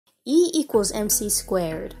E equals mc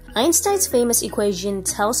squared. Einstein's famous equation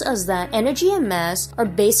tells us that energy and mass are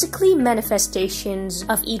basically manifestations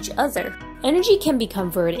of each other. Energy can be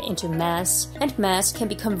converted into mass, and mass can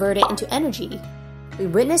be converted into energy. We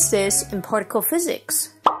witness this in particle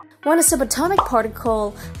physics. When a subatomic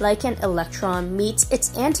particle, like an electron, meets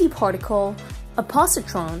its antiparticle, a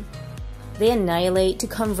positron, they annihilate to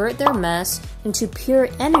convert their mass into pure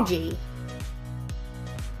energy.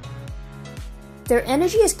 Their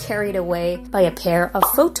energy is carried away by a pair of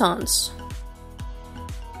photons.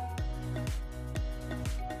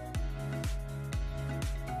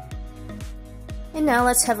 And now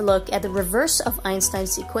let's have a look at the reverse of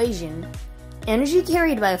Einstein's equation. Energy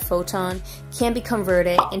carried by a photon can be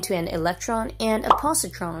converted into an electron and a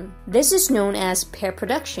positron. This is known as pair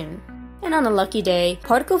production. And on a lucky day,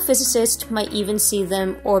 particle physicists might even see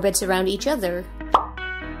them orbit around each other.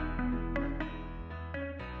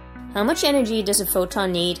 How much energy does a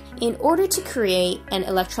photon need in order to create an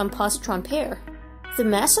electron-positron pair? The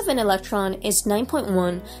mass of an electron is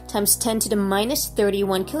 9.1 times 10 to the minus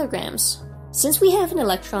 31 kilograms. Since we have an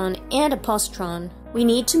electron and a positron, we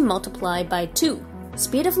need to multiply by 2.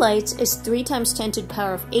 Speed of light is 3 times 10 to the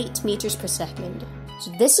power of 8 meters per second.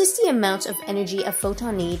 So this is the amount of energy a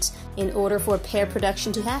photon needs in order for pair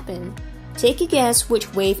production to happen. Take a guess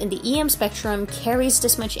which wave in the EM spectrum carries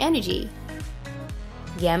this much energy.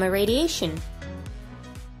 Gamma radiation.